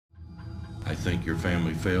I think your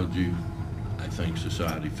family failed you. I think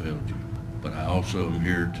society failed you. But I also am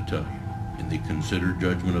here to tell you, in the considered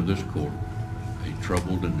judgment of this court, a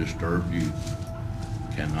troubled and disturbed youth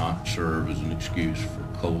cannot serve as an excuse for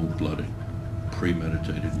cold-blooded,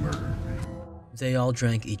 premeditated murder. They all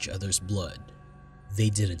drank each other's blood. They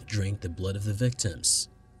didn't drink the blood of the victims,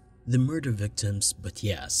 the murder victims, but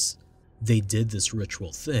yes, they did this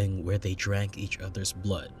ritual thing where they drank each other's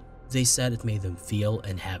blood. They said it made them feel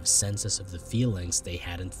and have senses of the feelings they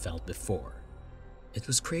hadn't felt before. It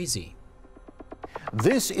was crazy.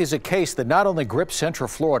 This is a case that not only gripped Central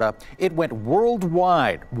Florida, it went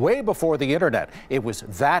worldwide, way before the internet. It was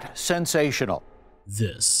that sensational.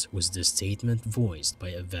 This was the statement voiced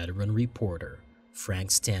by a veteran reporter, Frank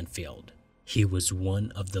Stanfield. He was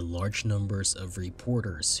one of the large numbers of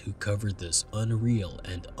reporters who covered this unreal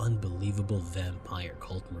and unbelievable vampire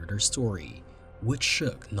cult murder story, which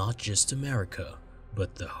shook not just America,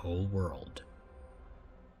 but the whole world.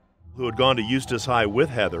 Who had gone to Eustis High with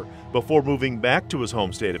Heather before moving back to his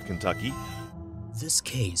home state of Kentucky. This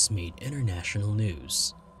case made international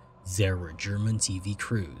news. There were German TV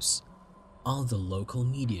crews, all the local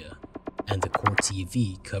media, and the court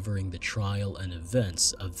TV covering the trial and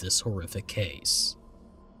events of this horrific case.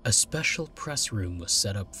 A special press room was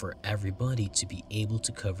set up for everybody to be able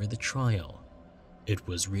to cover the trial. It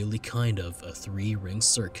was really kind of a three-ring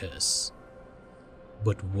circus.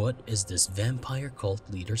 But what is this vampire cult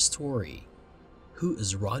leader story? Who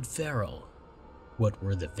is Rod Ferrell? What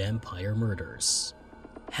were the vampire murders?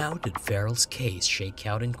 How did Ferrell's case shake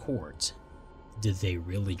out in court? Did they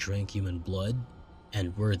really drink human blood?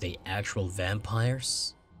 And were they actual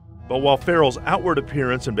vampires? But while Ferrell's outward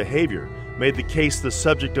appearance and behavior made the case the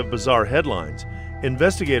subject of bizarre headlines,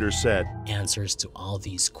 investigators said answers to all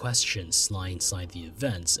these questions lie inside the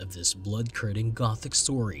events of this blood-curdling gothic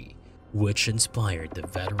story, which inspired the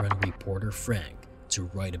veteran reporter Frank to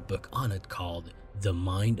write a book on it called The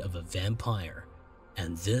Mind of a Vampire.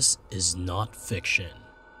 And this is not fiction.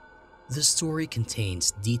 The story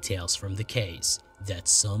contains details from the case that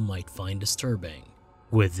some might find disturbing.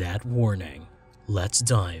 With that warning, let's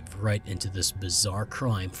dive right into this bizarre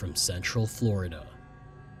crime from Central Florida.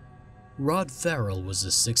 Rod Ferrell was a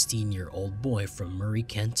 16-year-old boy from Murray,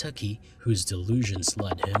 Kentucky, whose delusions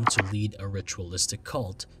led him to lead a ritualistic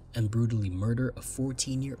cult and brutally murder a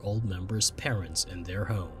 14-year-old member's parents in their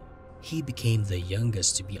home. He became the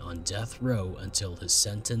youngest to be on death row until his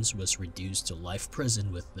sentence was reduced to life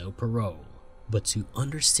prison with no parole. But to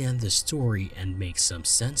understand the story and make some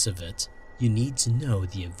sense of it, you need to know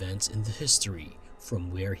the events in the history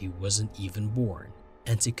from where he wasn't even born.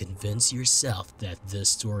 And to convince yourself that this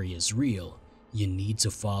story is real, you need to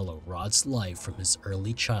follow Rod's life from his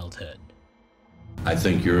early childhood. I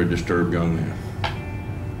think you're a disturbed young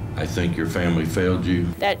man. I think your family failed you.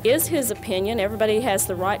 That is his opinion. Everybody has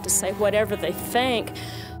the right to say whatever they think.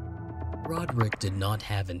 Roderick did not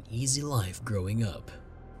have an easy life growing up.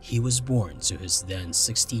 He was born to his then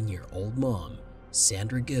 16-year-old mom,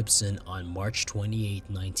 Sandra Gibson, on March 28,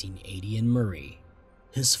 1980 in Murray.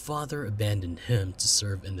 His father abandoned him to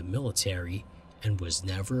serve in the military and was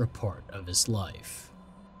never a part of his life.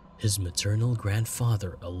 His maternal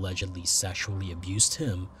grandfather allegedly sexually abused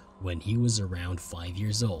him when he was around 5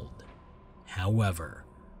 years old. However,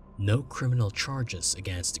 no criminal charges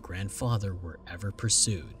against the grandfather were ever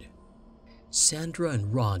pursued. Sandra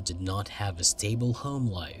and Rod did not have a stable home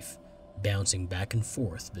life, bouncing back and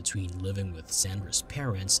forth between living with Sandra's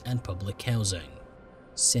parents and public housing.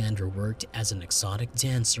 Sandra worked as an exotic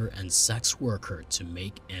dancer and sex worker to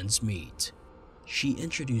make ends meet. She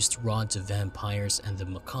introduced Rod to vampires and the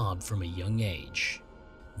macabre from a young age.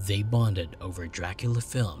 They bonded over Dracula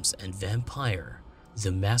films and Vampire,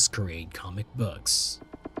 the Masquerade comic books.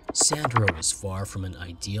 Sandra was far from an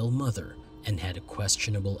ideal mother and had a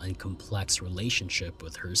questionable and complex relationship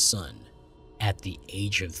with her son. At the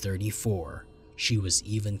age of 34, she was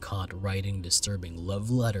even caught writing disturbing love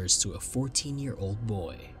letters to a 14-year-old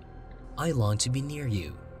boy. I long to be near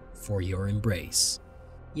you, for your embrace.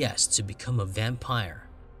 Yes, to become a vampire,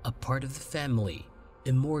 a part of the family,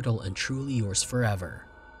 immortal and truly yours forever.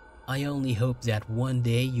 I only hope that one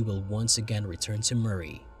day you will once again return to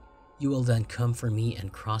Murray. You will then come for me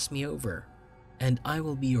and cross me over, and I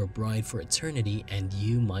will be your bride for eternity and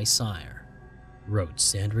you my sire, wrote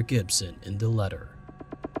Sandra Gibson in the letter.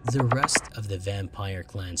 The rest of the Vampire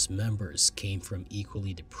Clan's members came from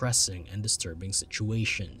equally depressing and disturbing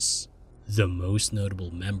situations. The most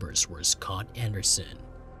notable members were Scott Anderson,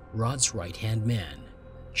 Rod's right-hand man,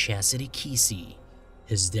 Chastity Kesey,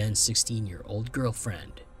 his then 16-year-old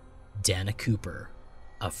girlfriend, Dana Cooper,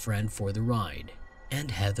 a friend for the ride, and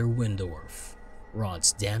Heather Windorf.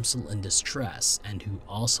 Rod's damsel in distress and who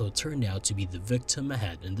also turned out to be the victim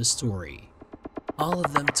ahead in the story. All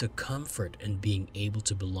of them took comfort in being able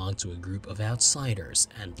to belong to a group of outsiders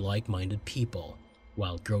and like-minded people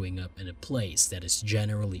while growing up in a place that is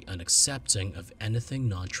generally unaccepting of anything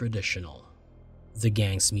non-traditional. The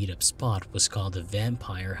gang's meetup spot was called the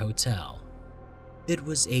Vampire Hotel. It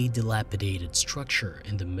was a dilapidated structure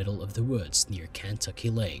in the middle of the woods near Kentucky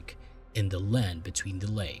Lake, in the land between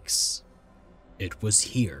the lakes. It was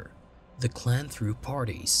here the clan threw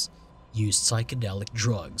parties, used psychedelic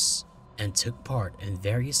drugs, and took part in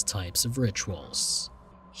various types of rituals.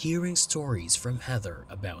 Hearing stories from Heather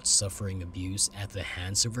about suffering abuse at the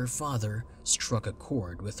hands of her father struck a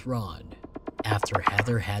chord with Rod. After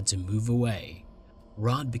Heather had to move away,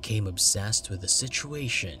 Rod became obsessed with the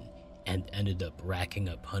situation and ended up racking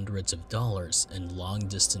up hundreds of dollars in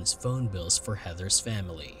long-distance phone bills for Heather's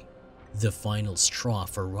family. The final straw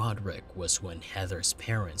for Roderick was when Heather's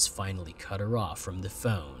parents finally cut her off from the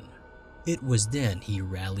phone. It was then he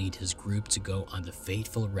rallied his group to go on the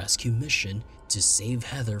fateful rescue mission to save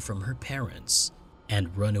Heather from her parents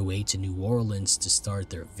and run away to New Orleans to start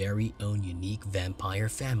their very own unique vampire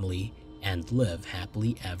family and live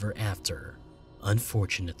happily ever after.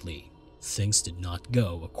 Unfortunately, things did not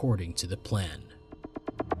go according to the plan.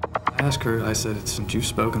 I asked her, I said, since you've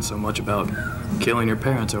spoken so much about killing your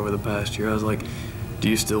parents over the past year, I was like, do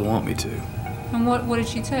you still want me to? And what did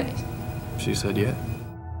she say? She said, yeah.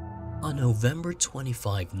 On November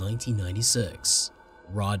 25, 1996,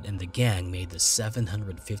 Rod and the gang made the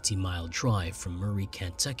 750-mile drive from Murray,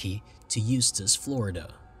 Kentucky to Eustis,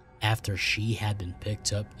 Florida. After she had been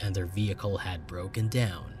picked up and their vehicle had broken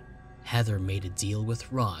down, Heather made a deal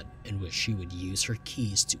with Rod in which she would use her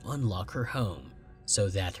keys to unlock her home so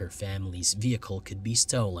that her family's vehicle could be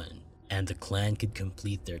stolen and the clan could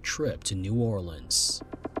complete their trip to New Orleans.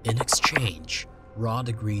 In exchange, Rod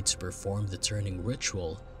agreed to perform the turning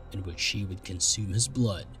ritual in which she would consume his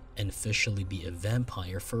blood and officially be a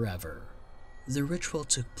vampire forever. The ritual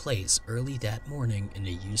took place early that morning in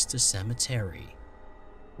a Eustis cemetery.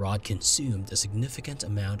 Rod consumed a significant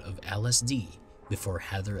amount of LSD before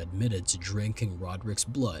Heather admitted to drinking Roderick's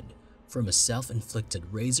blood from a self-inflicted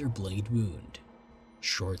razor blade wound.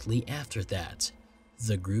 Shortly after that,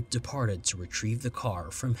 the group departed to retrieve the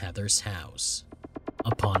car from Heather's house.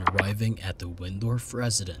 Upon arriving at the Windorf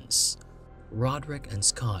residence, Roderick and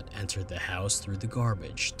Scott entered the house through the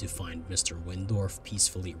garbage to find Mr. Windorf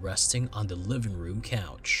peacefully resting on the living room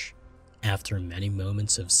couch. After many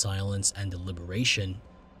moments of silence and deliberation,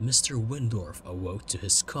 Mr. Windorf awoke to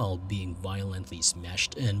his skull being violently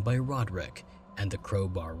smashed in by Roderick and the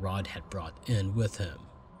crowbar Rod had brought in with him.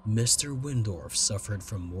 Mr. Windorf suffered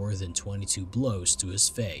from more than 22 blows to his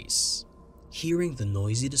face. Hearing the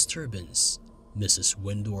noisy disturbance, Mrs.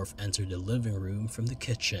 Windorf entered the living room from the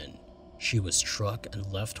kitchen. She was struck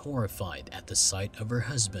and left horrified at the sight of her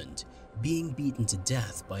husband being beaten to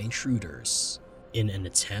death by intruders. In an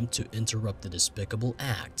attempt to interrupt the despicable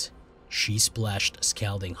act, she splashed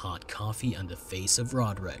scalding hot coffee on the face of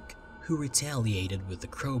Roderick, who retaliated with the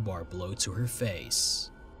crowbar blow to her face.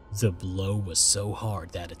 The blow was so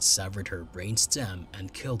hard that it severed her brainstem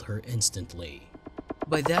and killed her instantly.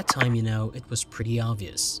 By that time, it was pretty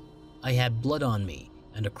obvious. I had blood on me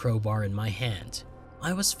and a crowbar in my hand.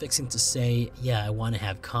 I was fixing to say, yeah, I want to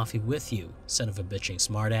have coffee with you, son of a bitching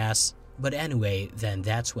smartass. But anyway, then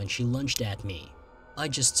that's when she lunged at me. I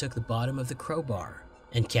just took the bottom of the crowbar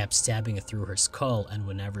and kept stabbing it through her skull, and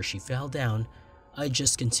whenever she fell down, I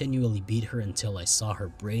just continually beat her until I saw her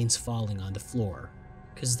brains falling on the floor,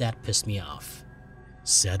 cause that pissed me off,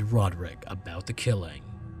 said Roderick about the killing.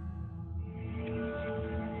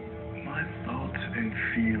 My thoughts and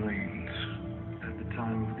feelings at the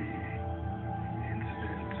time of the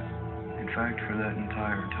incident, in fact for that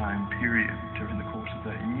entire time period during the course of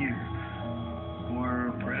that year,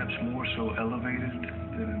 were perhaps more so elevated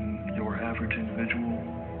than your average individual,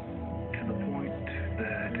 to the point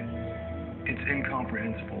that it's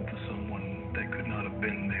incomprehensible to someone that could not have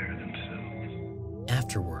been there themselves.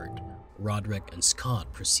 Afterward, Roderick and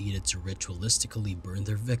Scott proceeded to ritualistically burn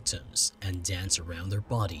their victims and dance around their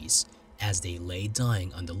bodies as they lay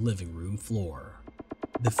dying on the living room floor.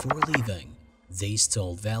 Before leaving, they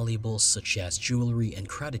stole valuables such as jewelry and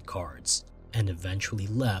credit cards, and eventually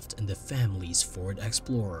left in the family's Ford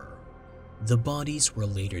Explorer. The bodies were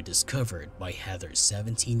later discovered by Heather's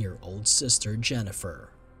 17-year-old sister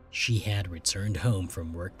Jennifer. She had returned home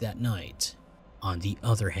from work that night. On the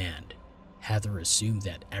other hand, Heather assumed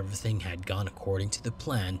that everything had gone according to the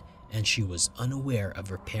plan and she was unaware of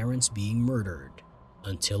her parents being murdered,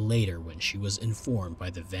 until later when she was informed by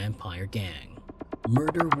the vampire gang.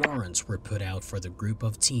 Murder warrants were put out for the group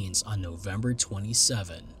of teens on November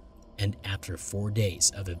 27, and after 4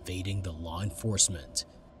 days of evading the law enforcement,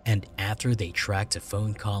 and after they tracked a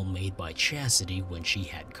phone call made by Chastity when she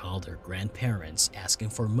had called her grandparents asking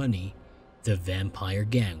for money, the vampire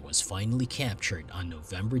gang was finally captured on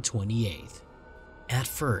November 28th. At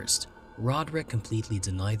first, Roderick completely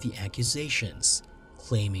denied the accusations,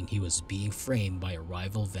 claiming he was being framed by a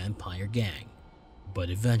rival vampire gang. But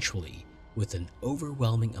eventually, with an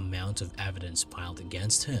overwhelming amount of evidence piled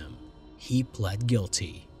against him, he pled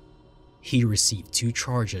guilty. He received 2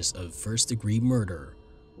 charges of first-degree murder,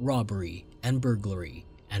 robbery, and burglary,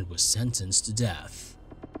 and was sentenced to death.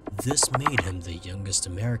 This made him the youngest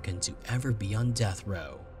American to ever be on death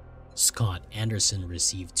row. Scott Anderson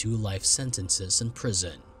received 2 life sentences in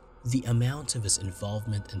prison. The amount of his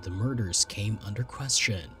involvement in the murders came under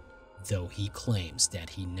question, though he claims that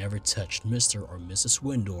he never touched Mr. or Mrs.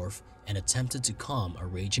 Windorf and attempted to calm a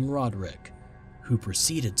raging Roderick, who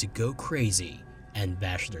proceeded to go crazy and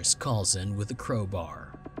bash their skulls in with a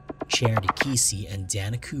crowbar. Charity Kesey and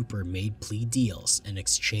Dana Cooper made plea deals in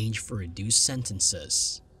exchange for reduced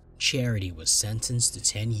sentences. Charity was sentenced to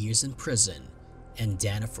 10 years in prison, and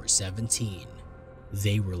Dana for 17.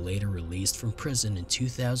 They were later released from prison in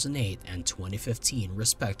 2008 and 2015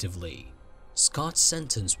 respectively. Scott's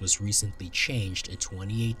sentence was recently changed in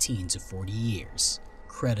 2018 to 40 years,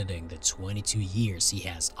 crediting the 22 years he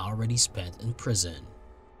has already spent in prison.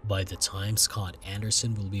 By the time Scott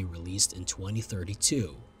Anderson will be released in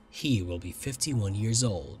 2032, he will be 51 years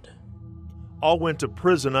old. All went to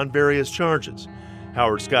prison on various charges.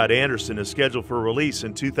 Howard Scott Anderson is scheduled for release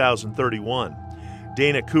in 2031.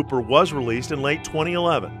 Dana Cooper was released in late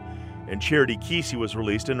 2011, and Charity Kesey was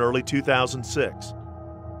released in early 2006.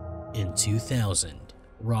 In 2000,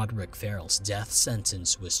 Rod Ferrell's death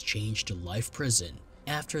sentence was changed to life prison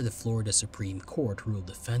after the Florida Supreme Court ruled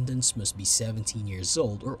defendants must be 17 years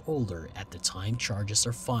old or older at the time charges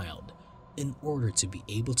are filed in order to be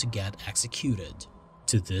able to get executed.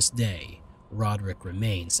 To this day, Roderick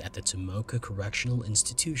remains at the Tomoka Correctional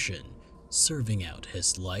Institution, serving out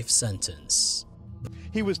his life sentence.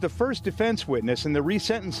 He was the first defense witness in the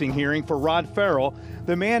resentencing hearing for Rod Ferrell,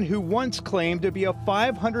 the man who once claimed to be a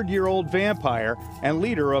 500-year-old vampire and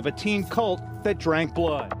leader of a teen cult that drank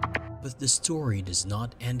blood. But the story does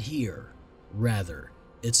not end here. Rather,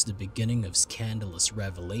 it's the beginning of scandalous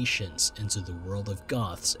revelations into the world of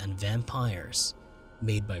goths and vampires,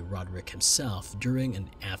 made by Roderick himself during and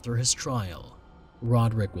after his trial.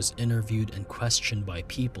 Roderick was interviewed and questioned by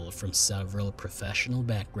people from several professional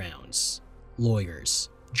backgrounds: lawyers,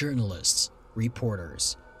 journalists,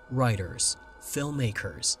 reporters, writers,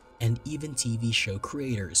 filmmakers, and even TV show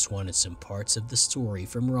creators wanted some parts of the story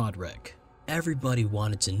from Roderick. Everybody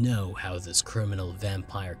wanted to know how this criminal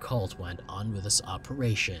vampire cult went on with its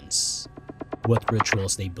operations, what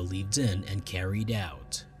rituals they believed in and carried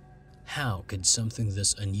out. How could something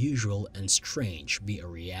this unusual and strange be a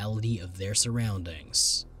reality of their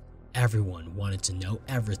surroundings? Everyone wanted to know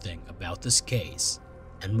everything about this case,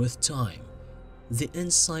 and with time, the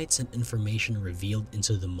insights and information revealed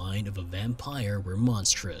into the mind of a vampire were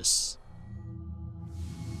monstrous.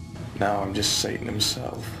 Now I'm just Satan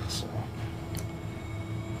himself, so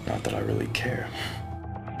not that I really care.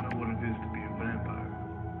 I know what it is to be a vampire.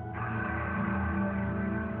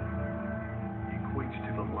 It equates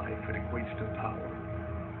to the life, it equates to power.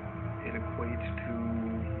 It equates to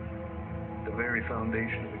the very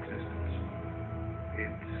foundation of existence.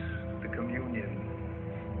 It's the communion.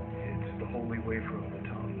 It's the holy wafer of the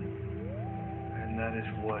tongue. And that is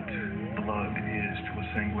what blood is to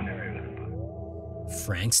a sanguinary vampire.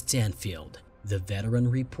 Frank Stanfield, the veteran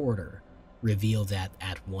reporter, revealed that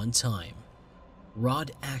at one time,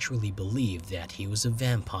 Rod actually believed that he was a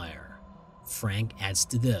vampire. Frank adds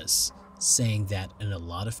to this, saying that in a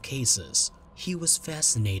lot of cases, he was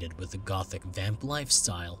fascinated with the gothic vamp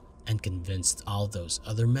lifestyle and convinced all those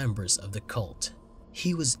other members of the cult.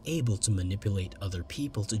 He was able to manipulate other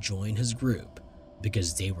people to join his group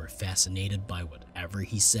because they were fascinated by whatever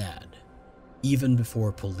he said. Even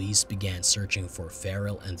before police began searching for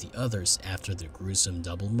Ferrel and the others after the gruesome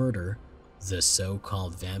double murder, the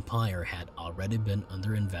so-called vampire had already been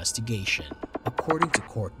under investigation. According to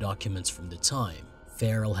court documents from the time,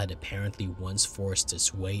 Ferrel had apparently once forced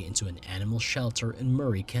his way into an animal shelter in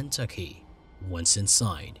Murray, Kentucky. Once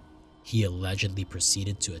inside, he allegedly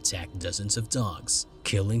proceeded to attack dozens of dogs,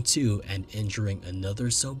 killing 2 and injuring another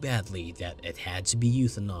so badly that it had to be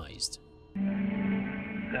euthanized.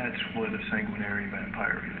 That's what a sanguinary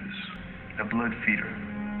vampire is. A blood feeder.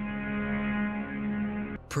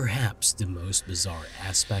 Perhaps the most bizarre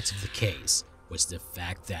aspect of the case was the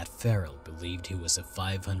fact that Ferrel believed he was a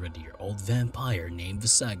 500-year-old vampire named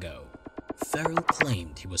Visago. Ferrel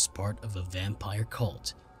claimed he was part of a vampire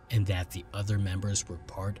cult and that the other members were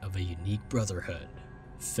part of a unique brotherhood.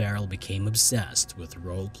 Ferrel became obsessed with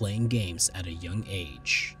role-playing games at a young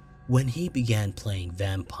age. When he began playing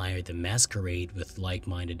Vampire the Masquerade with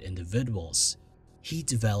like-minded individuals, he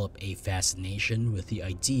developed a fascination with the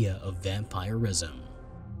idea of vampirism.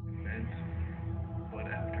 But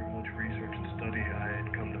after much research and study, I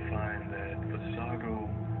had come to find that Visago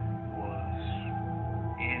was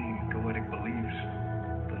in Goetic beliefs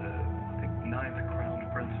the ninth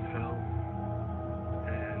crowned prince of hell,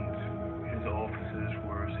 and his offices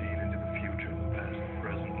were seeing into the future, the past, the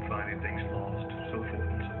present, and finding things lost, so forth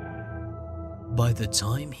and so on. By the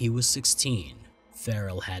time he was 16,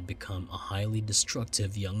 Ferrel had become a highly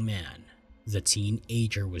destructive young man. The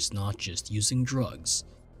teenager was not just using drugs,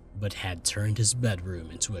 but had turned his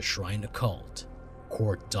bedroom into a shrine occult.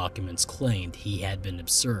 Court documents claimed he had been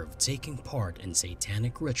observed taking part in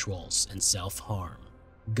satanic rituals and self-harm,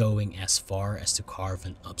 going as far as to carve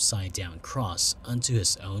an upside-down cross onto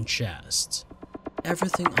his own chest.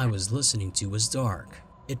 Everything I was listening to was dark.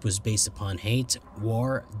 It was based upon hate,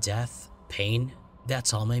 war, death, pain.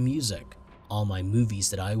 That's all my music. All my movies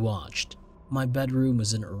that I watched. My bedroom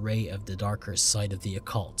was an array of the darker side of the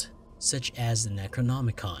occult, such as the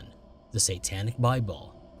Necronomicon, the Satanic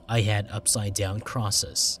Bible. I had upside-down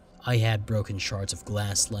crosses. I had broken shards of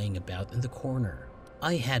glass laying about in the corner.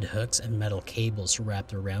 I had hooks and metal cables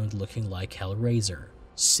wrapped around looking like Hellraiser,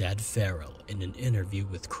 said Ferrel in an interview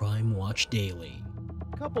with Crime Watch Daily.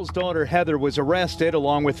 The couple's daughter Heather was arrested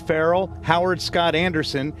along with Ferrel, Howard Scott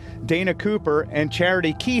Anderson, Dana Cooper, and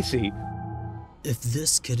Charity Kesey. If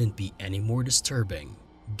this couldn't be any more disturbing,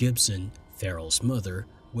 Gibson, Ferrel's mother,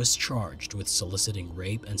 was charged with soliciting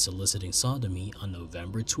rape and soliciting sodomy on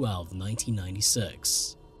November 12,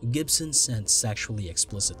 1996. Gibson sent sexually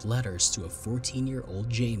explicit letters to a 14-year-old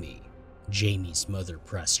Jamie. Jamie's mother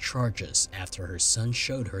pressed charges after her son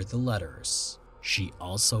showed her the letters. She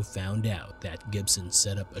also found out that Gibson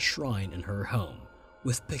set up a shrine in her home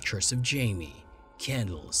with pictures of Jamie,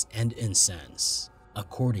 candles, and incense.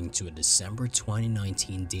 According to a December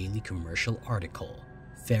 2019 Daily Commercial article,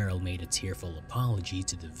 Ferrel made a tearful apology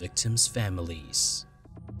to the victims' families.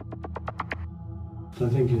 So I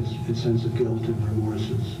think his sense of guilt and remorse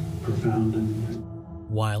is profound.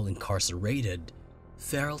 While incarcerated,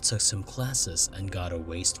 Ferrel took some classes and got a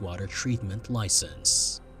wastewater treatment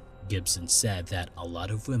license. Gibson said that a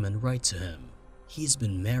lot of women write to him. He's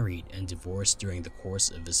been married and divorced during the course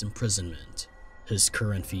of his imprisonment. His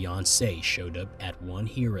current fiancée showed up at one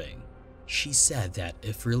hearing. She said that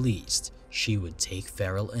if released, she would take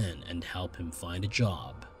Ferrel in and help him find a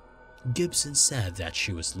job. Gibson said that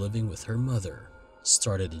she was living with her mother,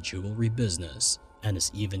 started a jewelry business, and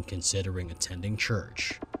is even considering attending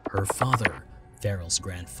church. Her father, Ferrel's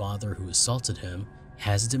grandfather who assaulted him,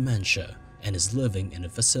 has dementia and is living in a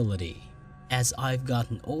facility. As I've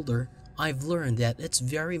gotten older, I've learned that it's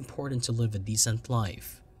very important to live a decent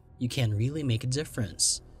life. You can really make a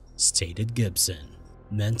difference, stated Gibson.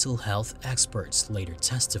 Mental health experts later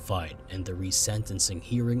testified in the resentencing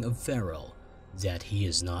hearing of Ferrel that he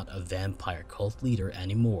is not a vampire cult leader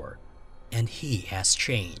anymore, and he has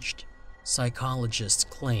changed. Psychologists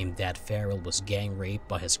claimed that Ferrel was gang raped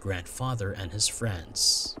by his grandfather and his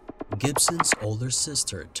friends. Gibson's older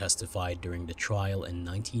sister testified during the trial in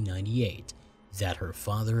 1998 that her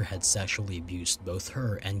father had sexually abused both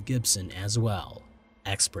her and Gibson as well.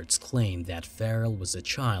 Experts claim that Ferrel was a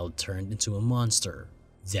child turned into a monster,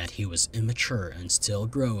 that he was immature and still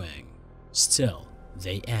growing. Still,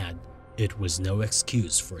 they add, it was no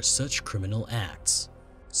excuse for such criminal acts.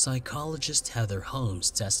 Psychologist Heather Holmes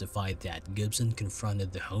testified that Gibson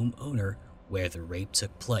confronted the homeowner where the rape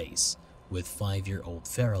took place, with 5-year-old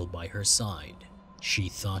Ferrel by her side. She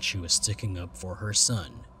thought she was sticking up for her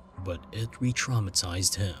son, but it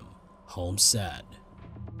re-traumatized him, Holmes said.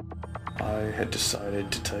 I had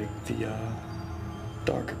decided to take the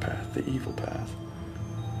darker path, the evil path.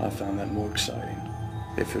 I found that more exciting.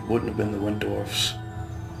 If it wouldn't have been the Windorfs,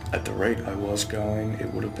 at the rate I was going,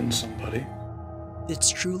 it would have been somebody. It's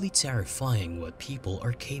truly terrifying what people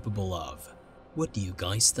are capable of. What do you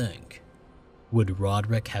guys think? Would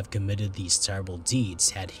Roderick have committed these terrible deeds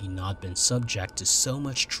had he not been subject to so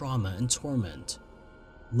much trauma and torment?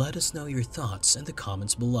 Let us know your thoughts in the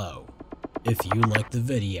comments below. If you liked the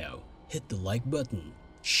video, hit the like button,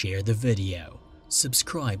 share the video,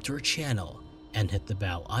 subscribe to our channel, and hit the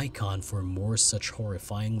bell icon for more such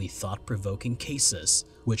horrifyingly thought-provoking cases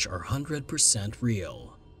which are 100%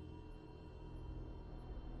 real.